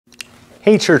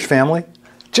Hey, church family.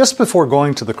 Just before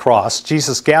going to the cross,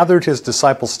 Jesus gathered his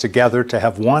disciples together to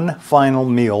have one final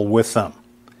meal with them.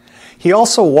 He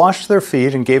also washed their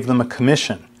feet and gave them a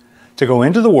commission to go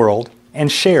into the world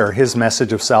and share his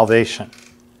message of salvation.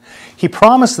 He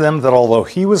promised them that although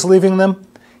he was leaving them,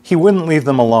 he wouldn't leave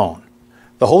them alone.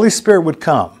 The Holy Spirit would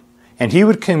come, and he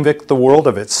would convict the world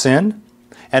of its sin,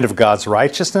 and of God's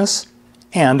righteousness,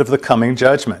 and of the coming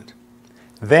judgment.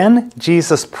 Then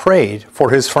Jesus prayed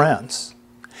for his friends,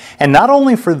 and not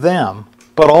only for them,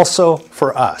 but also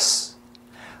for us.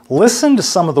 Listen to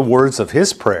some of the words of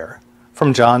his prayer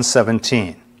from John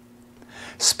 17.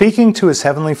 Speaking to his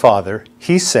heavenly Father,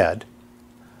 he said,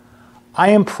 "I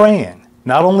am praying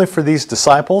not only for these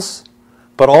disciples,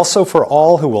 but also for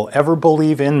all who will ever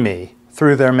believe in me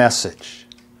through their message.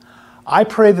 I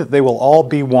pray that they will all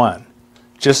be one,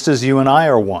 just as you and I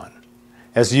are one,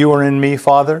 as you are in me,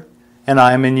 Father, and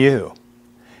I am in you.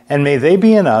 And may they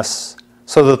be in us,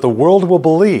 so that the world will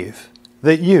believe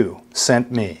that you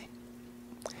sent me."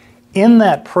 In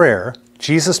that prayer,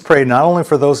 Jesus prayed not only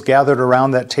for those gathered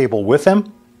around that table with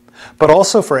him, but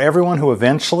also for everyone who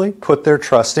eventually put their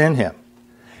trust in him.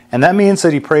 And that means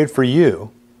that he prayed for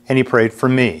you, and he prayed for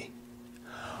me.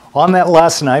 On that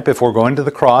last night before going to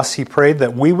the cross, he prayed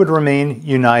that we would remain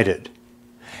united,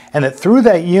 and that through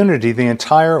that unity the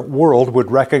entire world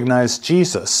would recognize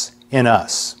Jesus in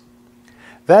us.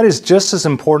 That is just as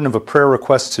important of a prayer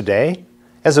request today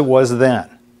as it was then.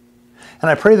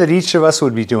 And I pray that each of us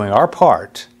would be doing our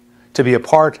part to be a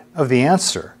part of the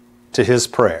answer to his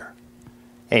prayer.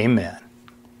 Amen.